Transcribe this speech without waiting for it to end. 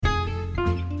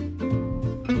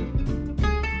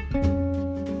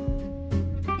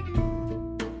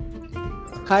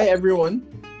Hi everyone,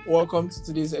 welcome to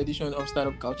today's edition of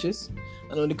Startup Couches.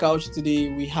 And on the couch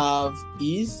today we have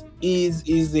Is.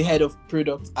 Is the head of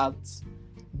product at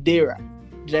Daira.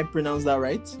 Did I pronounce that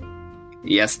right?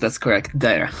 Yes, that's correct.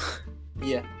 Daira.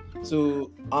 Yeah.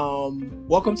 So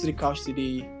welcome to the couch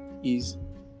today, Is.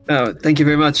 Oh, thank you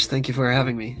very much. Thank you for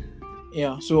having me.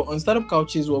 Yeah. So on Startup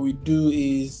Couches, what we do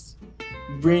is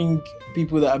bring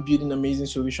people that are building amazing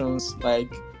solutions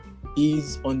like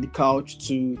Is on the couch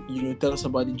to tell us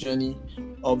about the journey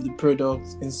of the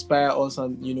product, inspire us,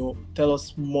 and tell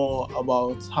us more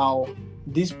about how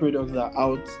these products are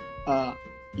out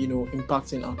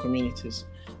impacting our communities.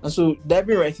 And so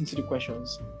diving right into the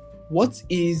questions, what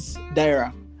is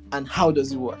Daira and how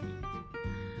does it work?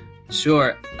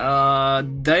 Sure.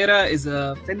 Daira is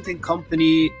a fintech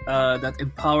company that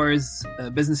empowers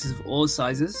businesses of all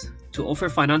sizes to offer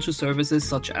financial services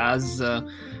such as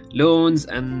loans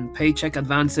and paycheck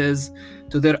advances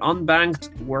to their unbanked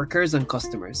workers and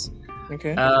customers.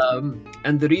 Okay.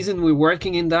 And the reason we're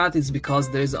working in that is because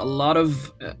there is a lot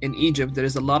of in Egypt there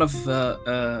is a lot of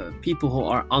people who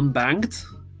are unbanked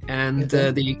and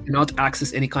they cannot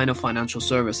access any kind of financial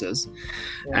services.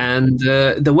 Yeah. And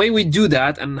the way we do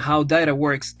that and how Daira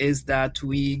works is that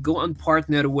we go and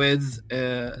partner with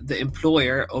the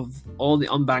employer of all the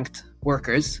unbanked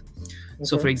workers. Okay.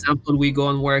 So, for example, we go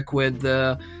and work with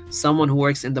someone who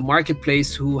works in the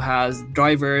marketplace who has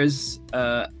drivers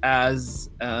as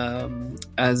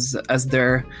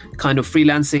their kind of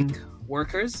freelancing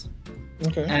workers.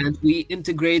 Okay. And we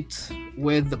integrate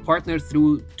with the partner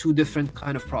through two different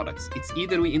kind of products. It's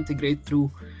either we integrate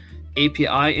through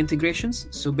API integrations.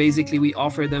 So basically we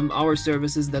offer them our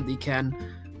services that they can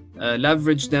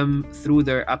leverage them through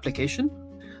their application.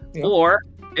 Yeah. Or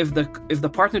if the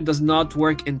partner does not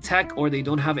work in tech or they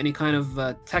don't have any kind of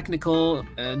technical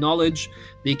knowledge,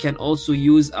 they can also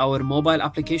use our mobile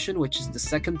application, which is the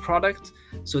second product.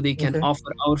 So they can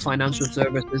offer our financial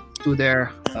services to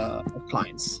their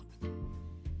clients.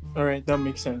 All right, that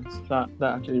makes sense. That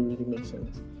actually really makes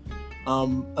sense.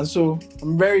 And so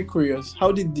I'm very curious.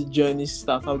 How did the journey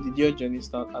start? How did your journey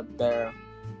start at Daira?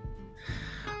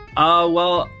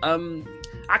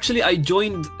 Actually, I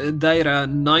joined Daira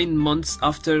 9 months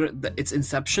after its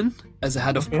inception as a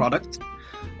head of product.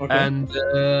 Okay. And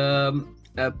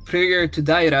prior to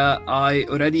Daira, I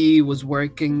already was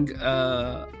working.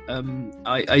 I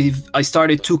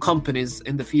started two companies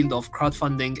in the field of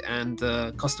crowdfunding and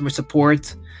customer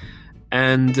support,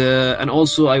 and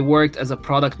also I worked as a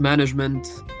product management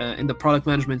in the product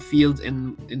management field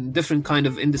in different kind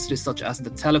of industries such as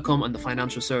the telecom and the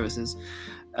financial services.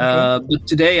 But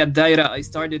today at Daira, I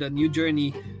started a new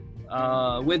journey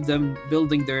with them,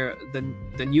 building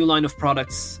the new line of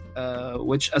products,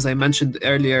 which, as I mentioned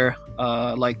earlier,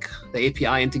 like the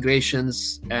API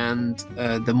integrations and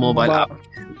the mobile app.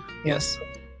 Yes.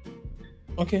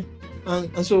 Okay.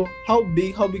 And so how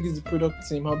big is the product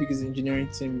team? How big is the engineering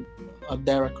team at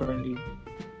Daira currently?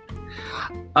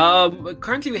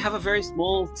 Currently, we have a very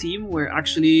small team. We're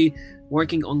actually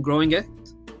working on growing it.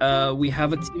 We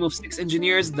have a team of 6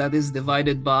 engineers that is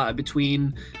divided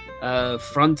between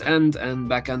front end and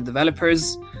back end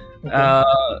developers. Okay.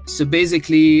 So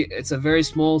basically, it's a very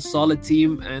small, solid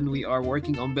team, and we are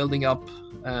working on building up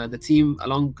the team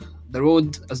along the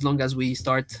road as long as we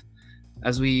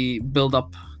build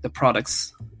up the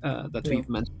products that we've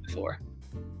mentioned before.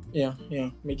 Yeah,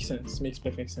 makes sense. Makes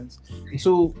perfect sense.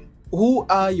 So, who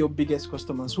are your biggest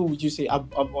customers? Who would you say?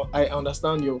 I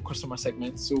understand your customer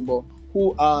segment. So, but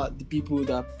who are the people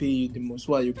that pay you the most?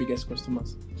 Who are your biggest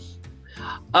customers?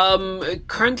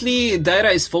 Currently,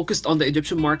 Daira is focused on the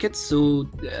Egyptian market. So,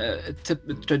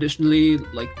 traditionally,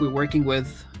 like we're working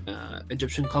with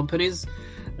Egyptian companies.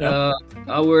 Yeah.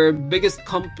 Our biggest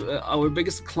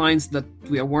clients that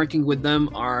we are working with them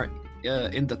are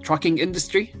in the trucking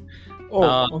industry.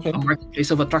 A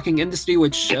marketplace of a trucking industry,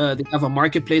 which they have a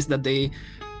marketplace that they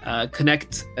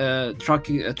connect truck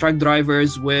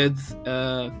drivers with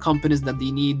companies that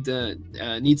they need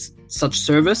such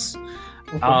service.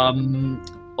 Okay.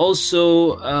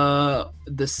 Also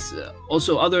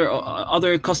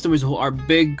other customers who are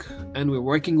big, and we're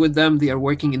working with them. They are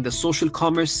working in the social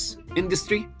commerce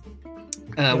industry,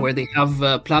 where they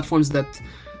have platforms that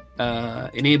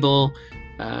enable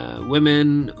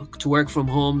women to work from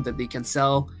home, that they can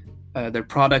sell their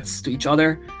products to each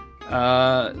other.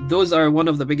 Those are one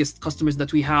of the biggest customers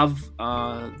that we have.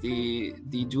 They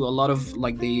do a lot of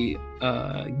they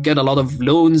get a lot of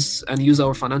loans and use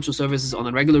our financial services on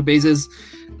a regular basis,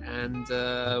 and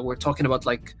we're talking about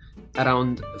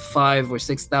around 5,000 or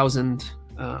 6,000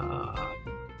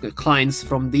 clients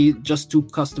from just two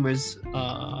customers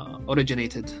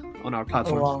originated on our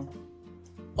platform. Oh, wow.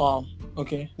 Oh,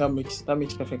 okay, that makes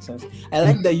perfect sense. I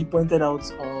like that you pointed out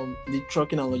the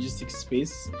trucking and logistics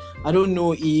space. I don't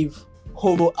know if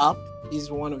Hobo app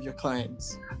is one of your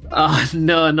clients.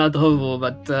 No, not Hovo,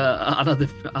 but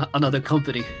another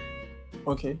company.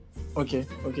 Okay, okay.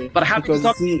 But happy to Because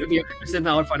talk to see, them if you're interested in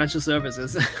our financial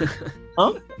services.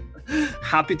 huh?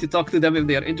 Happy to talk to them if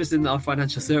they are interested in our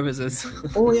financial services.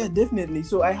 Oh yeah, definitely.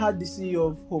 So I had the CEO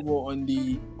of Hobo on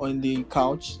the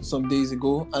couch some days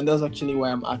ago, and that's actually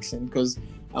why I'm asking, because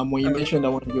when you mentioned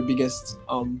that one of your biggest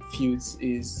fields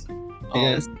is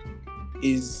Yes.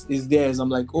 is theirs, I'm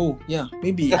like, oh yeah,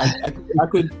 maybe I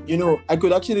could I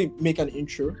could actually make an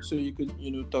intro so you could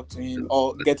talk to him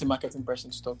or get a marketing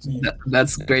person to talk to him.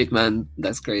 That's great, man.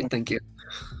 That's great. Thank you.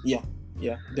 Yeah,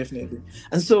 definitely.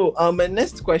 And so my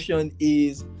next question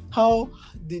is, how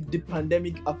did the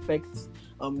pandemic affect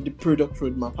the product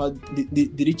roadmap? How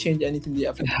did it change anything? Did it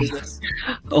affect the business?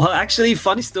 Well, actually,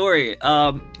 funny story.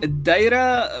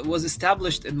 Daira was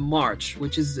established in March,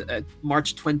 which is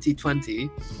March 2020.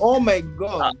 Oh my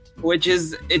god.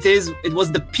 It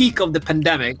was the peak of the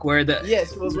pandemic where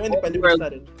Yes, it was when the pandemic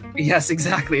started. Yes,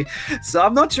 exactly. So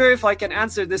I'm not sure if I can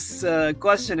answer this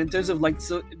question in terms of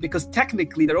because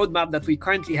technically the roadmap that we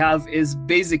currently have is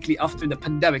basically after the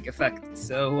pandemic effect.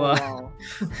 So Wow.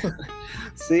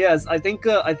 so yes, I think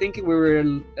we were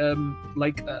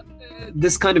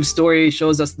this kind of story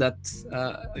shows us that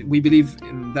we believe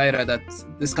in Daira that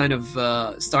this kind of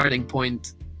starting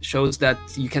point shows that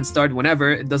you can start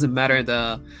whenever. It doesn't matter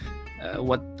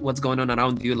what's going on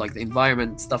around you, like the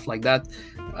environment, stuff like that,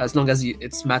 as long as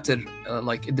it's matter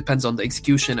it depends on the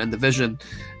execution and the vision.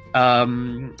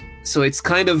 So it's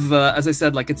kind of as I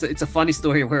said, it's a funny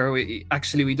story where we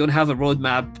don't have a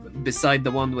roadmap beside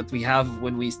the one that we have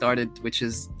when we started, which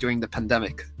is during the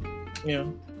pandemic. Yeah,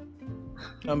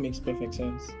 that makes perfect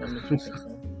sense.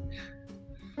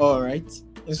 All right.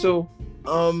 And so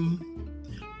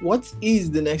what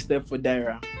is the next step for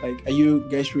Daira? Like, are you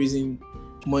guys raising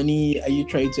money? Are you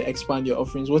trying to expand your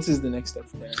offerings? What is the next step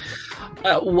for Daira?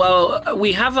 Well,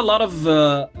 we have a lot of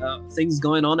things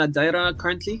going on at Daira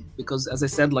currently, because as I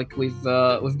said, we've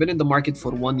been in the market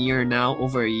for 1 year now,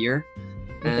 over a year.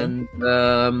 Okay. And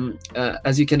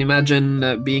as you can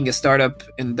imagine, being a startup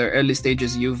in the early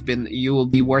stages, you will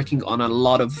be working on a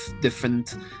lot of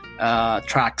different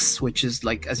tracks, which is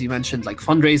as you mentioned,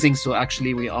 fundraising. So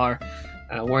actually we are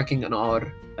working on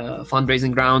our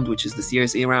fundraising round, which is the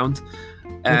Series A round.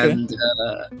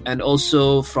 And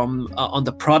also from on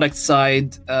the product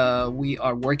side, we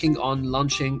are working on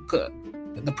launching the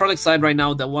product side right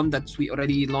now. The one that we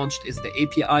already launched is the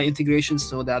API integration,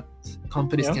 so that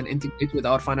companies can integrate with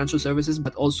our financial services.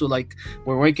 But also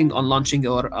we're working on launching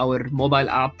our mobile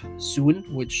app soon,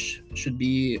 which should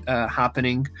be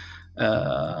happening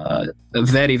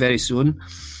very, very soon.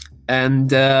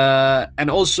 And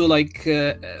also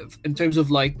in terms of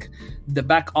the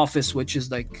back office, which is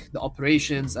the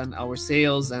operations and our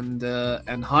sales and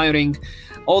hiring,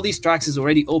 all these tracks is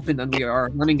already open, and we are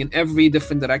running in every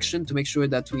different direction to make sure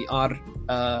that we are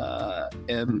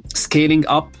scaling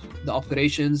up the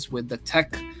operations with the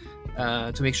tech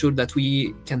to make sure that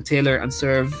we can tailor and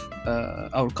serve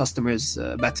our customers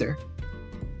better.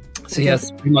 So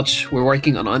yes, pretty much we're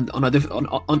working on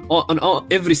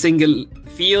every single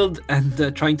field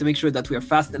and trying to make sure that we are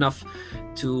fast enough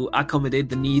to accommodate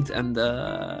the need and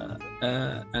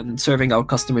serving our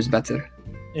customers better.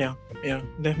 Yeah,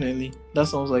 definitely. That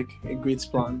sounds like a great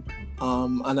plan.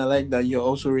 And I like that you're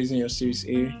also raising your Series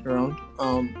A round.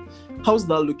 How's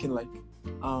that looking like?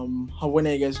 When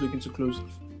are you guys looking to close?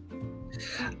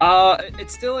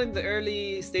 It's still in the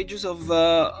early stages of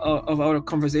our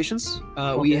conversations.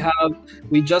 Okay.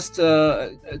 We just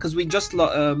graduated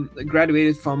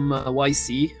from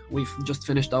YC. We've just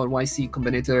finished our YC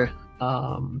Combinator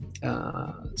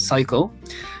cycle.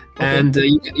 Okay. And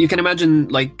you can imagine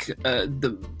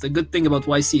the good thing about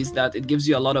YC is that it gives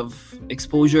you a lot of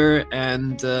exposure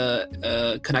and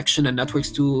connection and networks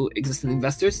to existing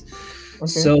investors. Okay.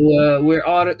 So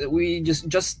we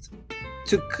just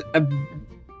took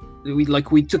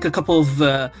we took a couple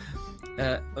of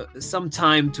some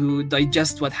time to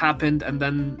digest what happened, and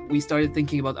then we started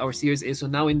thinking about our Series A. So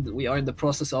now we are in the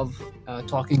process of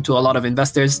talking to a lot of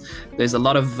investors. There's a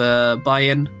lot of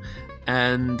buy-in,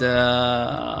 and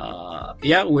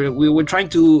we're trying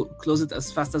to close it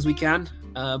as fast as we can.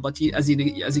 But as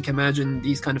you can imagine,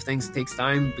 these kind of things takes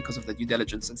time because of the due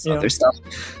diligence and other stuff.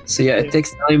 So it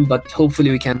takes time, but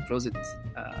hopefully we can close it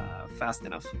fast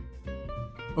enough.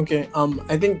 Okay.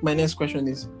 I think my next question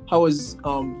is, how was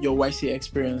your YC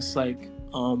experience like?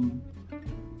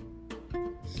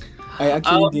 I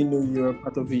actually didn't know you were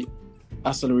part of the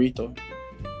accelerator.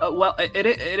 Well, it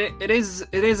is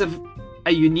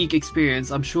a unique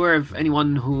experience. I'm sure if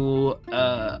anyone who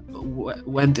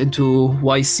went into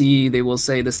YC, they will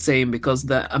say the same, because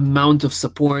the amount of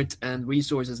support and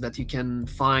resources that you can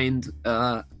find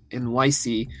in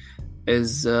YC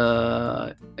is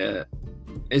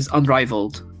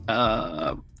unrivaled.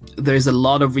 There's a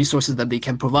lot of resources that they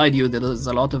can provide you. There's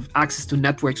a lot of access to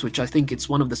networks, which I think it's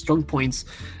one of the strong points,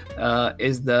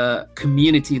 is the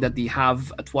community that they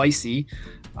have at YC,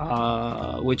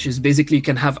 which is basically you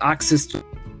can have access to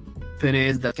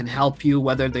companies that can help you,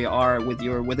 whether they are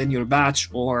within your batch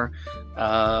or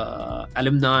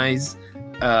alumni.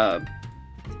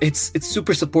 It's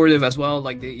super supportive as well.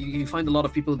 Like you find a lot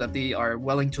of people that they are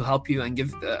willing to help you and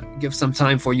give some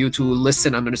time for you to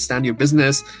listen and understand your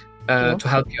business, to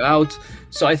help you out.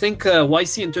 So I think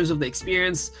YC, in terms of the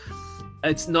experience,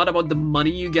 it's not about the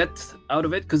money you get out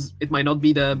of it, because it might not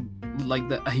be a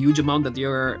huge amount that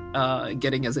you're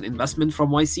getting as an investment from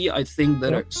YC. I think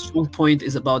the strong point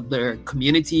is about their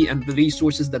community and the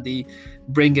resources that they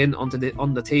bring in on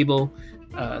the table,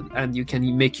 and you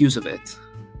can make use of it.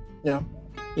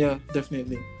 Yeah,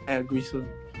 definitely. I agree. So,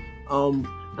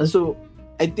 and so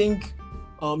I think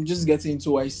just getting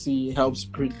into YC helps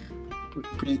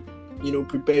prepare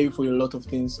you for a lot of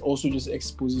things. Also, just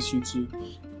exposes you to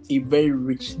a very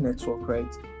rich network,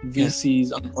 right?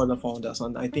 VCs and other founders,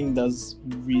 and I think that's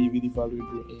really, really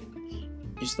valuable in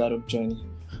a startup journey.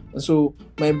 And so,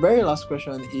 my very last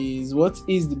question is: what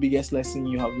is the biggest lesson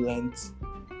you have learned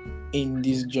in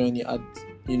this journey at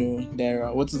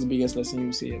Daira? What is the biggest lesson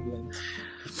you say you've learned?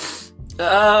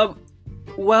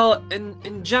 Well,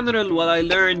 in general, what I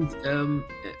learned,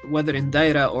 whether in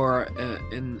Daira or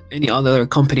in any other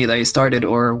company that I started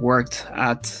or worked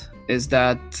at, is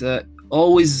that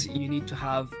always you need to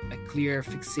have a clear,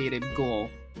 fixated goal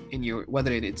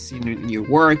whether it's in your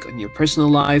work, in your personal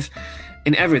life,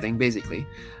 in everything, basically.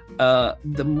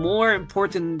 The more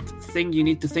important thing you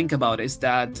need to think about is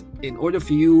that in order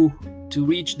for you to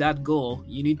reach that goal,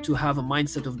 you need to have a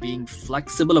mindset of being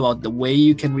flexible about the way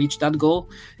you can reach that goal.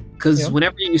 Because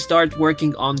whenever you start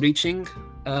working on reaching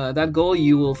that goal,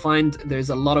 you will find there's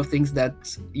a lot of things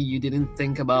that you didn't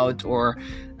think about, or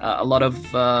a lot of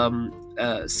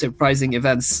surprising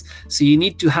events. So you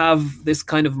need to have this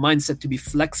kind of mindset to be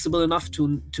flexible enough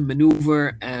to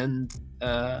maneuver and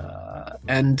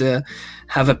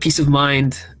have a peace of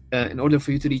mind in order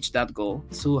for you to reach that goal.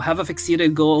 So have a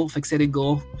fixated goal,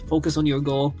 focus on your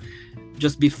goal,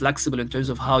 just be flexible in terms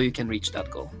of how you can reach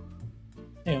that goal.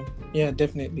 Yeah,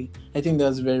 definitely. I think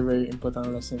that's a very, very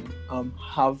important lesson.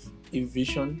 Have a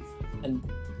vision,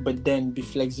 but then be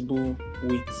flexible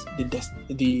with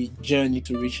the journey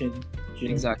to reaching.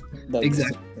 Exactly.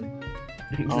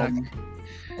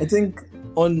 I think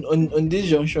on this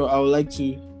juncture, I would like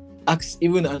to ask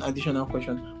even an additional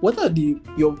question. What are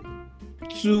your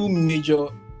two major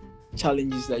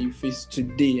challenges that you face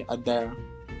today at Daira?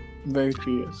 I'm very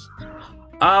curious.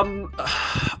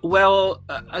 Well,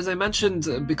 as I mentioned,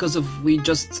 because we've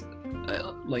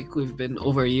been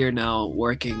over a year now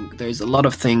working, there's a lot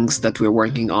of things that we're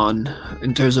working on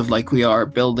in terms of we are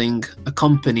building a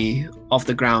company off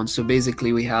the ground. So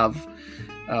basically we have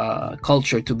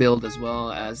culture to build as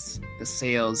well as the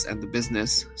sales and the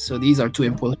business. So these are two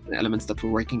important elements that we're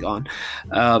working on.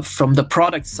 From the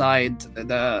product side,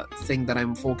 the thing that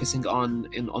I'm focusing on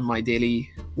my daily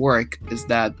work is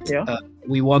that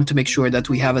we want to make sure that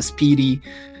we have a speedy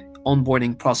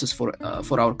onboarding process for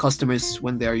our customers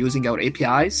when they are using our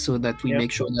APIs, so that we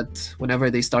make sure that whenever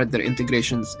they start their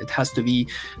integrations, it has to be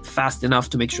fast enough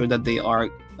to make sure that they are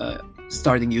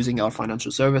starting using our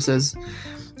financial services.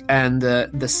 And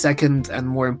the second and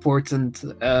more important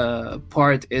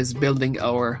part is building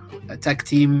our tech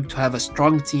team to have a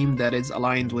strong team that is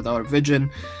aligned with our vision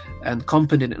and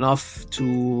competent enough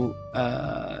to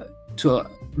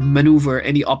maneuver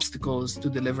any obstacles to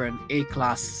deliver an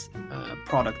A-class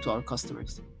product to our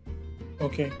customers.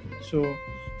 Okay, so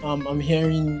I'm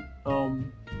hearing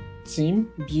team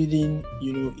building,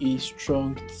 a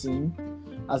strong team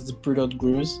as the product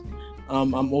grows.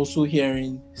 I'm also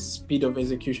hearing speed of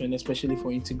execution, especially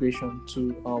for integration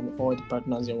to all the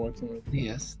partners you're working with.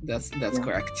 Yes, that's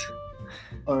correct.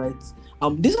 All right.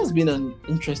 This has been an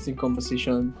interesting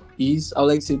conversation. I would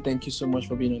like to say thank you so much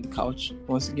for being on the couch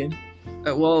once again.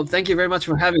 Well, thank you very much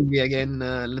for having me again,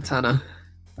 Latana.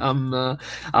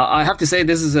 I have to say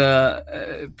this is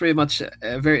pretty much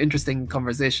a very interesting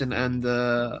conversation, and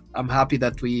I'm happy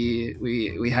that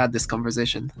we had this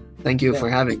conversation. Thank you for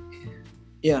having me.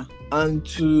 Yeah, and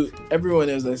to everyone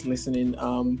else that's listening,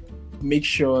 make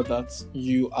sure that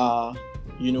you are,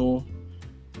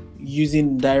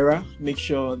 using Naira. Make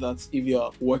sure that if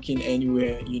you're working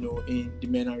anywhere, in the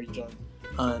MENA region,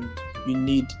 and you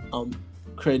need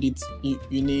credit,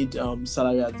 you need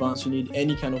salary advance, you need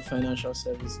any kind of financial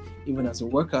service, even as a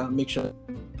worker, make sure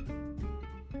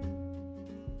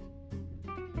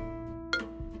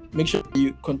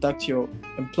you contact your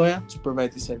employer to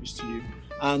provide the service to you.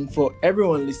 And for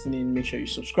everyone listening, make sure you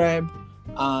subscribe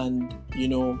and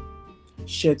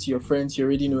share to your friends. You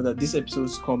already know that these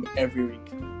episodes come every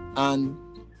week. And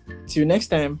till next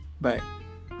time, bye.